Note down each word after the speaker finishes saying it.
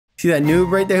See that noob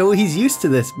right there? Oh, he's used to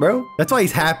this, bro. That's why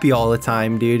he's happy all the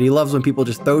time, dude. He loves when people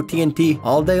just throw TNT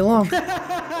all day long.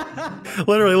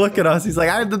 Literally, look at us. He's like,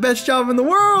 I have the best job in the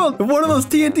world. If one of those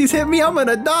TNTs hit me, I'm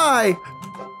gonna die.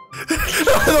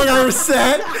 Look, I was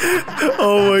set.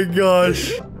 Oh my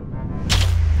gosh.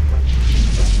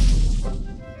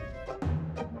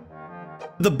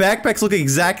 The backpacks look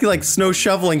exactly like Snow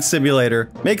Shoveling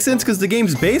Simulator. Makes sense because the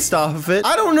game's based off of it.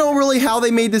 I don't know really how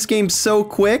they made this game so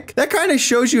quick. That kind of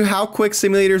shows you how quick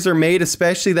simulators are made,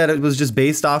 especially that it was just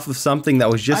based off of something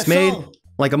that was just made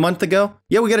like a month ago.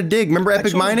 Yeah, we gotta dig. Remember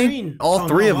Epic Mining? All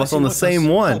three of us on the same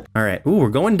one. All right. Ooh, we're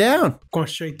going down. Going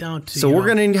straight down to. So we're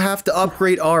gonna have to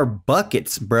upgrade our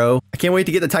buckets, bro. I can't wait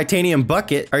to get the titanium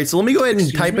bucket. All right, so let me go ahead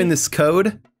and type in this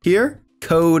code here.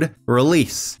 Code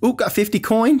release. Ooh, got 50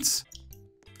 coins.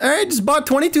 All right, just bought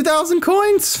 22,000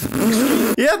 coins.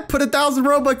 Yep, put 1,000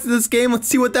 Robux in this game. Let's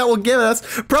see what that will give us.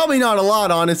 Probably not a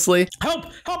lot, honestly. Help!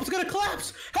 Help! It's gonna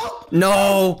collapse! Help!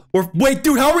 No. Wait,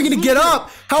 dude, how are we gonna get up?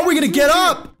 How are we gonna get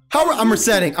up? I'm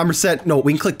resetting. No,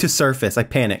 we can click to surface. I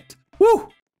panicked. Woo!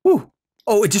 Woo!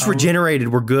 Oh, it just regenerated.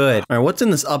 We're good. All right, what's in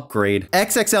this upgrade?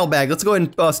 XXL bag. Let's go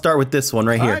ahead and start with this one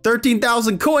right here.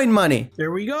 13,000 coin money.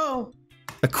 There we go.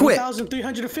 Equip.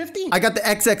 1,350. I got the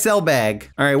XXL bag.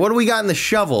 All right, what do we got in the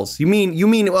shovels? You mean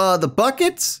the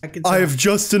buckets? I have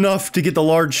just enough to get the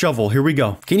large shovel. Here we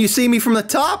go. Can you see me from the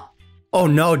top? Oh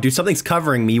no, dude, something's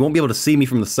covering me. You won't be able to see me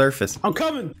from the surface. I'm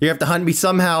coming. You have to hunt me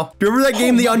somehow. Remember that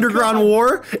game, The Underground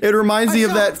War? It reminds me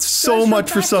of that so much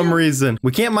for some reason.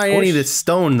 We can't mine any of this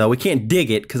stone though. We can't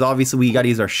dig it because obviously we got to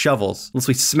use our shovels unless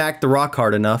we smack the rock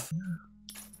hard enough.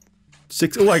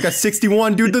 Oh, I got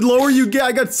 61, dude. The lower you get,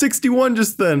 I got 61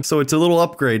 just then. So it's a little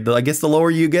upgrade. I guess the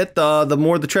lower you get, the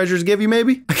more the treasures give you,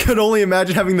 maybe? I could only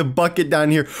imagine having the bucket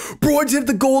down here. Bro, I just hit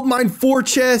the gold mine 4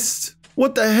 chests.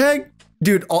 What the heck?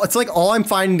 Dude, it's like all I'm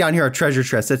finding down here are treasure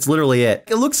chests. That's literally it.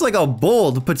 It looks like a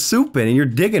bowl to put soup in and you're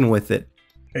digging with it.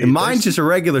 And mine's just a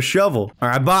regular shovel. All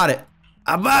right, I bought it.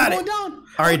 I bought it.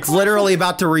 All right, it's literally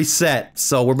about to reset,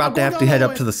 so we're about to have to head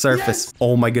up to the surface. Yes.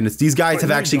 Oh my goodness, these guys have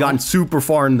actually gotten super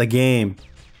far in the game.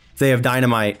 They have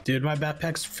dynamite. Dude, my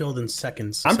backpack's filled in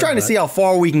seconds. I'm trying to see how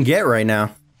far we can get right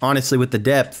now, honestly, with the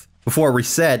depth before it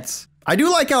resets. I do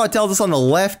like how it tells us on the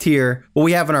left here what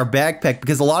we have in our backpack,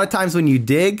 because a lot of times when you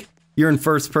dig, you're in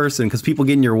first person because people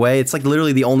get in your way. It's like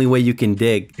literally the only way you can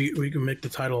dig. We can make the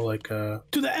title like, to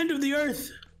the end of the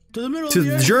earth. To the middle of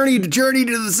the earth. Journey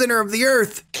to the center of the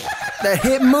earth. That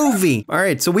hit movie. All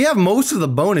right, so we have most of the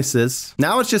bonuses.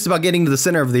 Now it's just about getting to the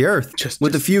center of the earth.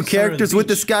 With a few characters, with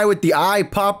this guy with the eye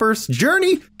poppers.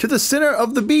 Journey to the center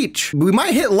of the beach. We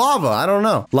might hit lava, I don't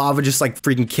know. Lava just like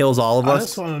freaking kills all of us. I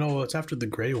just want to know what's after the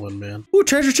gray one, man. Ooh,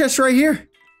 treasure chest right here.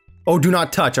 Oh, do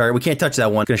not touch. All right, we can't touch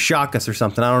that one. It's gonna shock us or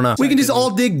something. I don't know. We can just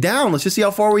all dig down. Let's just see how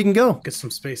far we can go. Get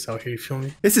some space out here, you feel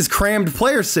me? This is crammed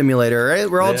player simulator, right?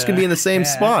 We're all just gonna be in the same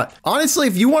spot. Honestly,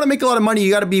 if you want to make a lot of money,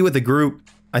 you gotta be with a group.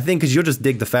 I think because you'll just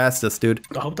dig the fastest, dude.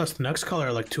 I hope that's the next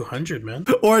color, like 200, man.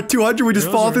 Or at 200, we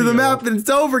just fall through the map and it's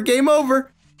over. Game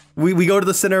over. We go to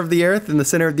the center of the earth, and the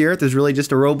center of the earth is really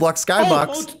just a Roblox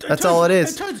skybox. That's all it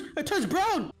is. It turns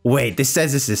brown. Wait, this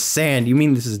says this is sand. You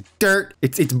mean this is dirt? I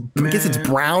guess it's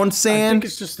brown sand. I think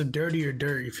it's just the dirtier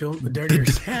dirt. You feel the dirtier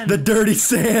sand. The dirty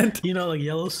sand. You know, like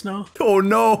yellow snow. Oh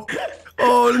no!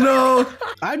 Oh no!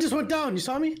 I just went down. You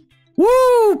saw me?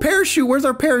 Woo! Parachute. Where's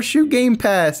our parachute game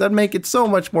pass? That'd make it so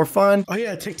much more fun. Oh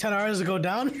yeah, it take 10 hours to go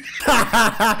down.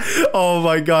 Oh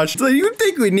my gosh. So you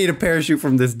think we need a parachute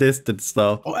from this distance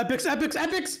though? Oh, epics.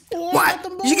 Oh, what?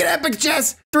 You get epic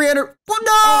chest. 300.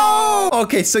 Oh, no!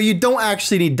 Okay, so you don't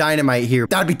actually need dynamite here.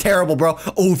 That'd be terrible, bro.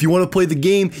 Oh, if you want to play the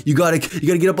game, you gotta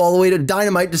get up all the way to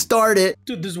dynamite to start it.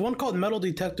 Dude, there's one called metal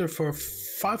detector for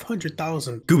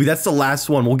 500,000. Gooby, that's the last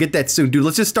one. We'll get that soon. Dude,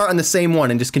 let's just start on the same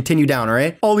one and just continue down, all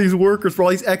right? All these workers for all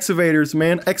these excavators,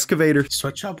 man. Excavators.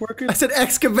 Sweatshop workers? I said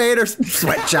excavators.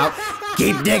 Sweatshop.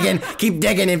 Keep digging. Keep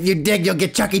digging. If you dig, you'll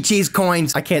get Chuck E. Cheese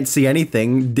coins. I can't see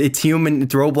anything. It's human.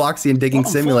 It's Robloxian digging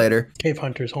simulator. Cave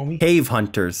hunters, homie. Cave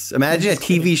hunters. Imagine a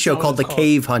TV show called The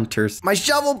Cave Hunters. My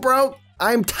shovel broke.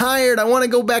 I'm tired. I want to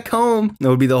go back home. That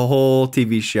would be the whole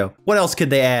TV show. What else could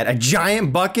they add? A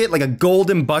giant bucket, like a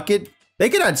golden bucket? They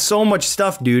could add so much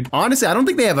stuff, dude. Honestly, I don't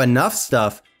think they have enough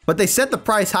stuff, but they set the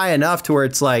price high enough to where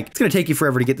it's like, it's gonna take you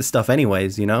forever to get the stuff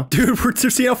anyways, you know? Dude, we're to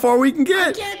see how far we can get.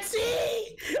 I can't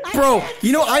see. Bro,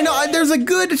 you know, I know there's a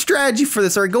good strategy for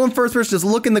this. All right, go in first person, just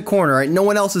look in the corner, all right? No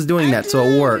one else is doing that, so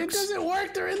it works. It doesn't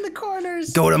work, they're in the corners.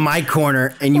 Go to my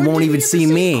corner and you won't even see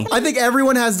me. I think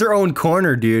everyone has their own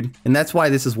corner, dude, and that's why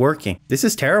this is working. This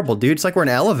is terrible, dude. It's like we're in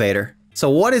an elevator. So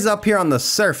what is up here on the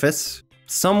surface?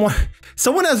 Someone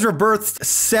has rebirthed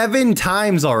 7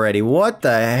 times already. What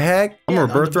the heck? I'm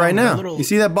rebirthed right now. You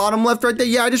see that bottom left right there?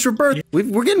 Yeah, I just rebirthed.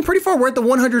 We're getting pretty far. We're at the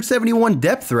 171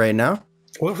 depth right now.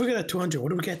 What if we get at 200? What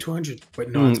do we get at 200? Wait,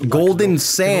 no, golden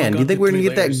sand. You think we're gonna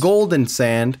get that golden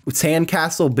sand?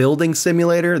 Sandcastle building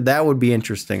simulator? That would be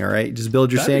interesting, all right? Just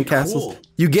build your sandcastles. Cool.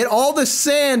 You get all the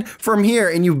sand from here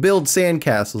and you build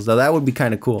sandcastles. Now that would be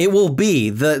kind of cool. It will be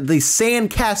the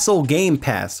Sandcastle Game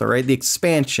Pass, all right? The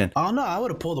expansion. Oh no, I would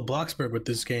have pulled a Bloxburg with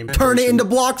this game. Turn it into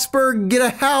Bloxburg, get a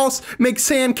house, make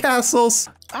sandcastles.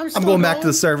 I'm going back to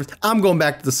the surface. I'm going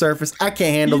back to the surface. I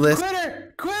can't handle this.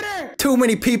 Quitter! Too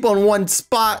many people in one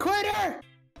spot. Quitter!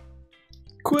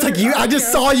 It's like I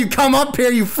just saw you come up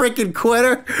here, you freaking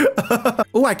quitter.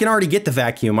 Oh, I can already get the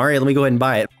vacuum. All right, let me go ahead and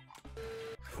buy it.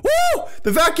 Woo!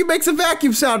 The vacuum makes a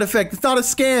vacuum sound effect. It's not a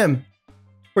scam.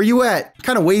 Where you at? It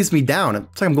kind of weighs me down.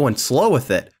 It's like I'm going slow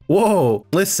with it. Whoa,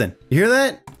 listen, you hear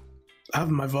that? I have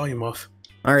my volume off.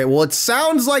 All right, well, it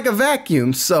sounds like a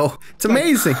vacuum, so it's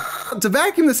amazing. It's a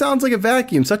vacuum that sounds like a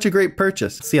vacuum. Such a great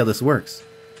purchase. Let's see how this works.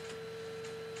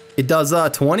 It does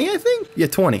 20, I think? Yeah,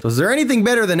 20. So is there anything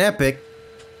better than Epic?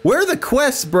 Where are the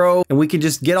quests, bro? And we can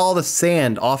just get all the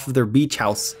sand off of their beach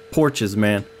house porches,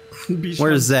 man.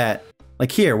 Where's that?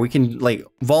 Like here, we can like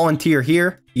volunteer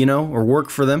here, you know, or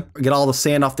work for them, or get all the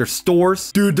sand off their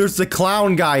stores. Dude, there's the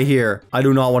clown guy here. I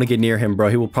do not want to get near him, bro.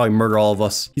 He will probably murder all of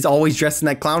us. He's always dressed in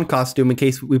that clown costume in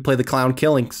case we play the clown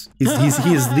killings. He is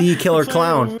the killer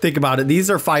clown. Think about it.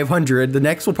 These are 500. The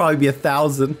next will probably be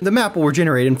 1,000. The map will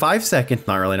regenerate in 5 seconds.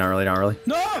 Not really, not really, not really.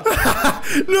 No!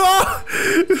 No!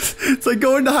 It's like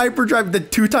going to hyperdrive. The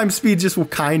 2x speed just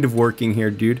kind of working here,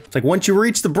 dude. It's like once you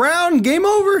reach the brown, game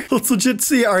over. Let's legit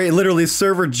see. All right, literally, the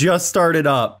server just started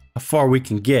up. How far we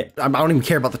can get. I don't even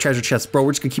care about the treasure chest, bro.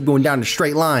 We're just gonna keep going down in a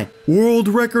straight line. World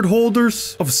record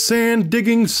holders of sand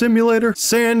digging simulator,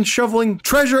 sand shoveling,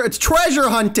 treasure. It's treasure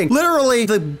hunting. Literally,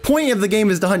 the point of the game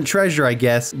is to hunt treasure, I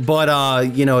guess.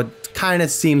 But, you know, it kind of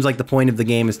seems like the point of the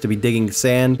game is to be digging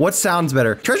sand. What sounds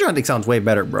better? Treasure hunting sounds way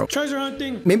better, bro. Treasure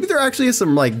hunting. Maybe there actually is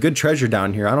some, like, good treasure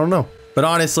down here. I don't know. But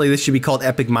honestly, this should be called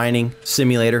Epic Mining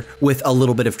Simulator with a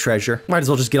little bit of treasure. Might as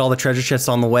well just get all the treasure chests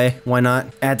on the way. Why not?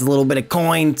 Adds a little bit of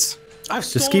coins.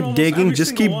 Just keep digging.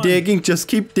 Just keep digging. Just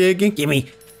keep digging. Give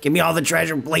me all the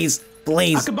treasure, please.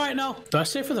 Please. I can buy it now. Do I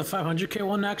stay for the 500k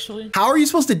one, actually? How are you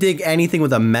supposed to dig anything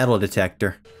with a metal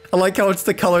detector? I like how it's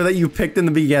the color that you picked in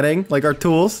the beginning, like our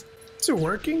tools. Is it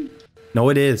working? No,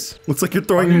 it is. Looks like you're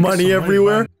throwing money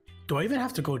everywhere. Do I even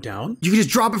have to go down? You can just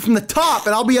drop it from the top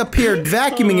and I'll be up here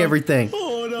vacuuming everything.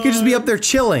 Oh, no. You can just be up there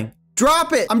chilling.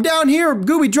 Drop it. I'm down here.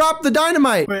 Gooby, drop the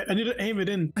dynamite. Wait, I need to aim it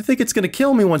in. I think it's going to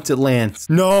kill me once it lands.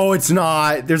 No, it's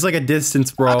not. There's like a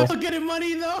distance, bro. I'm not getting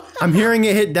money, though. I'm hearing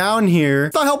it hit down here.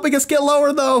 It's not helping us get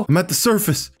lower, though. I'm at the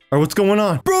surface. All right, what's going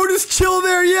on? Bro, just chill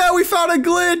there. Yeah, we found a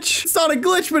glitch. It's not a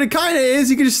glitch, but it kind of is.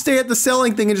 You can just stay at the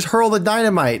selling thing and just hurl the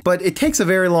dynamite. But it takes a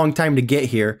very long time to get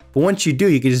here. But once you do,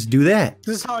 you can just do that.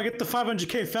 This is how I get the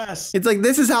 500k fast. It's like,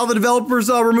 this is how the developers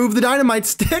remove the dynamite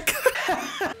stick.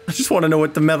 I just want to know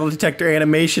what the metal detector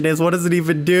animation is. What does it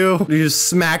even do? You just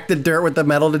smack the dirt with the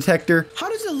metal detector. How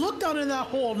does it look down in that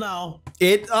hole now?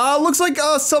 It looks like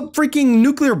some freaking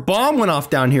nuclear bomb went off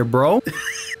down here, bro.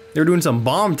 They're doing some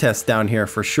bomb tests down here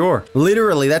for sure.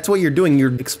 Literally, that's what you're doing.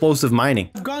 You're explosive mining.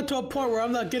 I've gone to a point where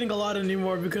I'm not getting a lot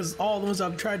anymore because all the ones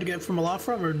I've tried to get from a lot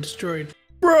from are destroyed.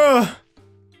 Bruh.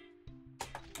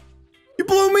 You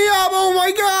blew me up. Oh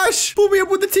my gosh. Blew me up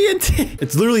with the TNT.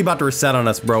 It's literally about to reset on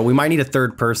us, bro. We might need a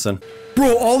third person.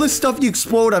 Bro, all this stuff you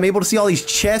explode. I'm able to see all these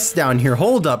chests down here.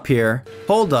 Hold up here.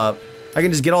 Hold up. I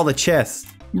can just get all the chests.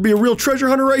 Be a real treasure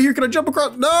hunter right here. Can I jump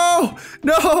across? No.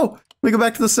 No. Let me go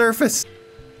back to the surface.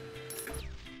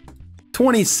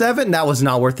 27, that was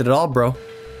not worth it at all, bro.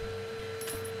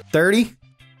 30,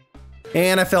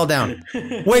 and I fell down.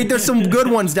 Wait, there's some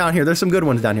good ones down here. There's some good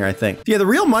ones down here, I think. Yeah, the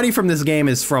real money from this game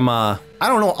is from, I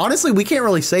don't know. Honestly, we can't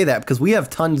really say that because we have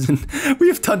tons and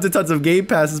tons of game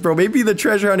passes, bro. Maybe the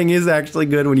treasure hunting is actually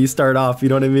good when you start off, you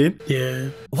know what I mean? Yeah.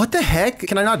 What the heck?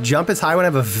 Can I not jump as high when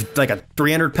I have like a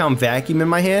 300-pound vacuum in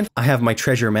my hand? I have my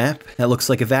treasure map that looks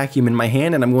like a vacuum in my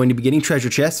hand, and I'm going to be getting treasure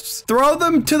chests. Throw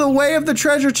them to the way of the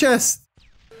treasure chest.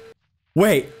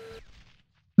 Wait.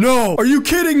 No, are you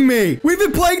kidding me? We've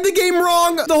been playing the game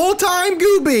wrong the whole time,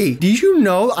 Gooby. Did you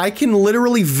know I can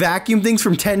literally vacuum things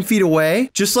from 10 feet away?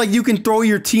 Just like you can throw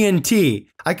your TNT.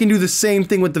 I can do the same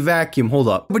thing with the vacuum. Hold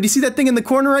up. But do you see that thing in the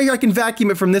corner right here? I can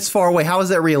vacuum it from this far away. How is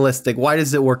that realistic? Why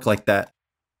does it work like that?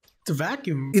 It's a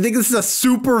vacuum. You think this is a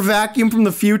super vacuum from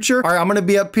the future? All right, I'm gonna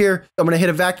be up here. I'm gonna hit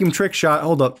a vacuum trick shot.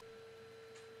 Hold up.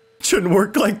 Shouldn't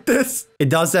work like this. It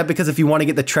does that because if you want to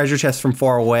get the treasure chest from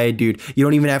far away, dude, you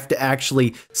don't even have to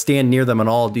actually stand near them at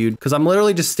all, dude. Because I'm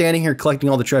literally just standing here collecting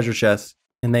all the treasure chests.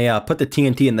 And they put the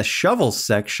TNT in the shovels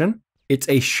section. It's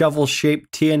a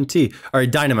shovel-shaped TNT. All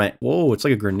right, dynamite. Whoa, it's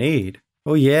like a grenade.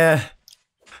 Oh, yeah.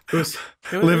 It was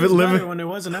better when it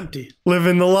wasn't empty.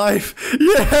 Living the life.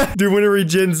 Yeah. Dude, when it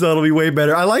regens, that'll be way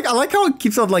better. I like how it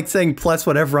keeps on like saying plus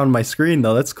whatever on my screen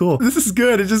though. That's cool. This is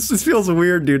good. It just feels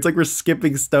weird, dude. It's like we're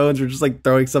skipping stones. We're just like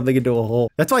throwing something into a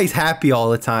hole. That's why he's happy all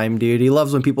the time, dude. He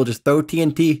loves when people just throw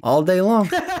TNT all day long.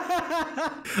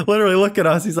 Literally, look at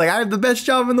us. He's like, I have the best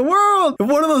job in the world. If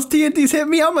one of those TNTs hit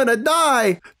me, I'm gonna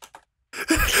die.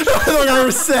 Like I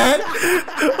was sad.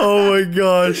 Oh my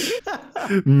gosh.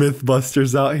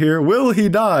 Mythbusters out here. Will he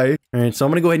die? All right, so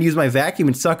I'm gonna go ahead and use my vacuum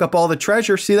and suck up all the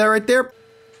treasure. See that right there?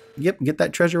 Yep, get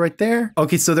that treasure right there.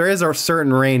 Okay, so there is a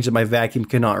certain range that my vacuum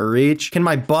cannot reach. Can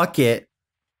my bucket?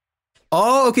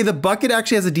 Oh, okay, the bucket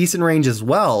actually has a decent range as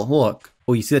well. Look.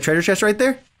 Oh, you see the treasure chest right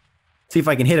there? See if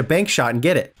I can hit a bank shot and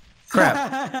get it.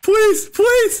 Crap. Please,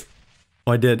 please.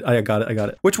 Oh, I did. I got it. I got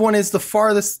it. Which one is the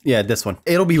farthest? Yeah, this one.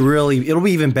 It'll be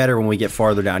even better when we get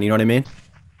farther down. You know what I mean?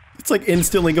 It's like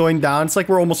instantly going down. It's like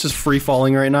we're almost just free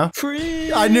falling right now.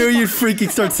 Free. I knew you'd freaking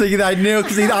start singing that. I knew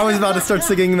because I was about to start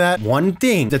singing that. One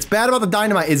thing that's bad about the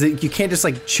dynamite is that you can't just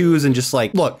like choose and just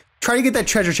like, look, try to get that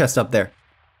treasure chest up there.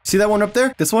 See that one up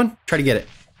there? This one? Try to get it.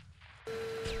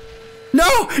 No,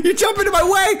 you're jumping in my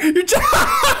way.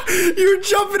 You're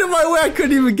jumping in my way. I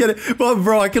couldn't even get it. But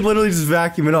bro, I could literally just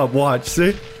vacuum it up. Watch,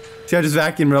 see? See, I just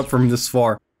vacuumed it up from this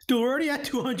far. Dude, we're already at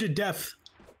 200 depth.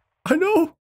 I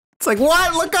know. It's like,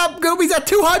 what? Look up, Gooby's at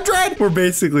 200. We're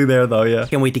basically there though, yeah.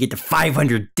 Can't wait to get to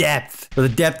 500 depth. But the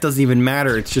depth doesn't even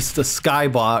matter. It's just a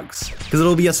skybox. Because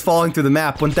it'll be us falling through the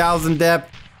map. 1000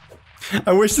 depth.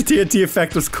 I wish the TNT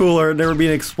effect was cooler and there would be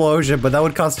an explosion, but that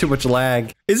would cause too much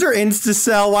lag. Is there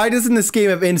insta-cell? Why doesn't this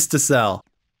game have insta-cell?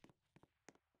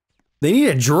 They need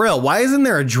a drill. Why isn't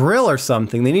there a drill or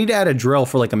something? They need to add a drill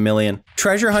for like 1 million.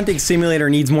 Treasure hunting simulator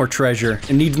needs more treasure.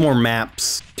 It needs more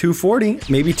maps.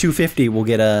 240, maybe 250. We'll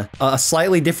get a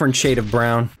slightly different shade of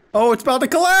brown. Oh, it's about to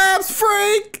collapse,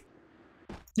 freak!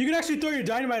 You can actually throw your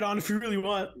dynamite on if you really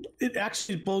want. It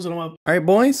actually blows them up. All right,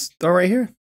 boys, throw right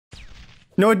here.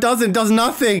 No, it doesn't. It does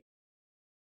nothing.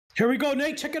 Here we go,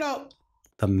 Nate. Check it out.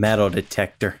 The metal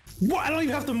detector. What? I don't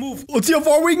even have to move. Let's see how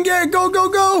far we can get. Go, go,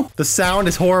 go. The sound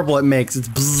is horrible it makes. It's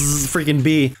bzzz, freaking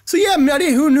B. So yeah,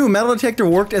 who knew metal detector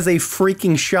worked as a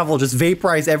freaking shovel? Just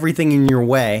vaporize everything in your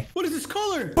way. What is this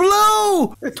color?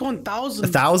 Blue. It's 1,000.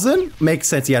 1,000? Makes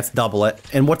sense. Yeah, it's double it.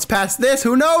 And what's past this?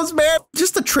 Who knows, man?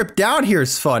 Just the trip down here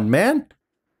is fun, man.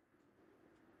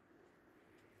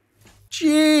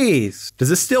 Jeez. Does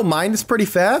this still mine this pretty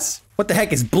fast? What the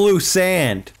heck is blue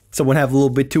sand? Someone have a little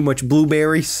bit too much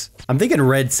blueberries? I'm thinking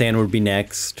red sand would be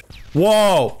next.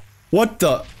 Whoa. What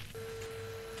the?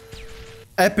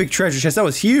 Epic treasure chest. That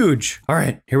was huge. All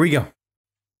right, here we go.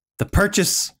 The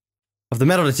purchase of the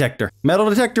metal detector. Metal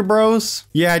detector, bros.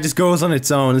 Yeah, it just goes on its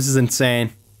own. This is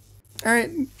insane. All right.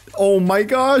 Oh my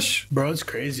gosh. Bro, it's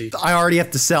crazy. I already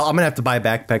have to sell. I'm gonna have to buy a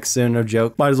backpack soon, no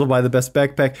joke. Might as well buy the best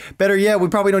backpack. Better yet, we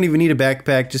probably don't even need a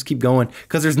backpack. Just keep going.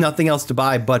 Because there's nothing else to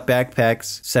buy but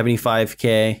backpacks.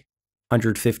 75K,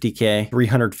 150K,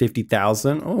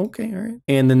 350,000. Oh, okay, all right.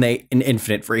 And then an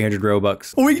infinite for 800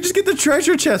 Robux. Oh, we can just get the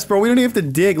treasure chest, bro. We don't even have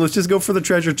to dig. Let's just go for the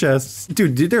treasure chests.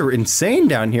 Dude, they're insane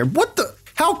down here. What the?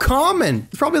 How common?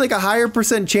 It's probably like a higher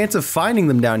 % chance of finding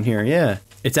them down here, yeah.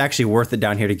 It's actually worth it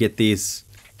down here to get these.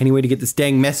 Any way to get this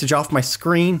dang message off my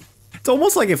screen? It's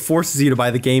almost like it forces you to buy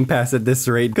the Game Pass at this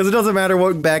rate, because it doesn't matter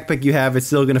what backpack you have, it's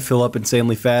still gonna fill up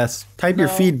insanely fast. Type your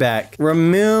feedback.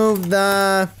 Remove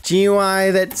the GUI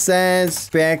that says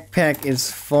backpack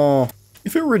is full.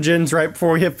 If it regens right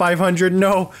before we hit 500,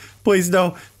 no. Please,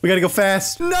 no. We gotta go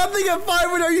fast. Nothing at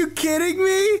 500, are you kidding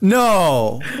me?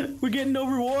 No. We're getting no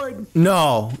reward.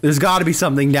 No, there's gotta be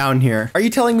something down here. Are you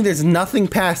telling me there's nothing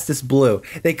past this blue?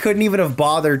 They couldn't even have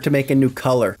bothered to make a new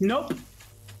color. Nope.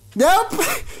 Nope.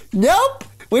 Nope.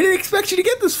 We didn't expect you to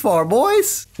get this far,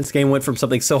 boys. This game went from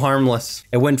something so harmless.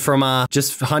 It went from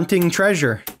just hunting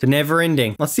treasure to never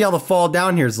ending. Let's see how the fall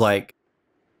down here is like.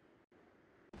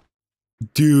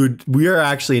 Dude, we are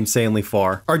actually insanely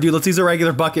far. All right, dude, let's use a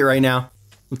regular bucket right now.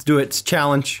 Let's do it. It's a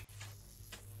challenge.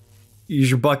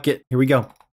 Use your bucket. Here we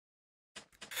go.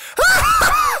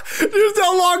 Here's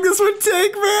how long this would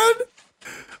take, man.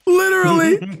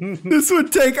 Literally, this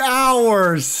would take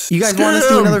hours. You guys want us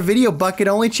to do another video bucket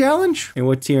only challenge? And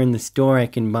what's here in the store? I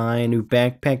can buy a new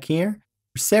backpack here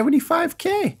for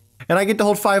 75K. And I get to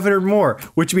hold 500 more,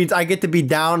 which means I get to be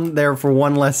down there for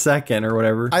 1 less second or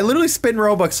whatever. I literally spent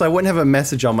Robux so I wouldn't have a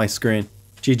message on my screen.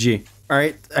 GG. All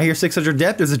right, I hear 600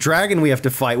 depth. There's a dragon we have to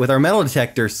fight with our metal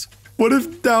detectors. What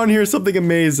if down here is something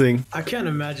amazing? I can't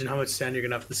imagine how much sand you're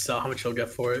gonna have to sell, how much you'll get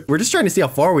for it. We're just trying to see how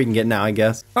far we can get now, I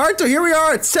guess. All right, so here we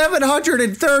are at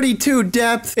 732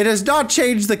 depth. It has not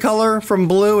changed the color from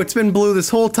blue. It's been blue this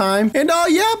whole time. And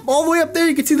yep, all the way up there,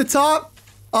 you can see the top.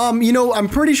 You know, I'm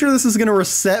pretty sure this is gonna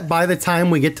reset by the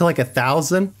time we get to like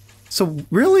 1,000. So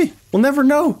really, we'll never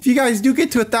know. If you guys do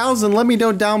get to 1,000, let me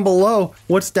know down below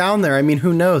what's down there. I mean,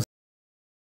 who knows?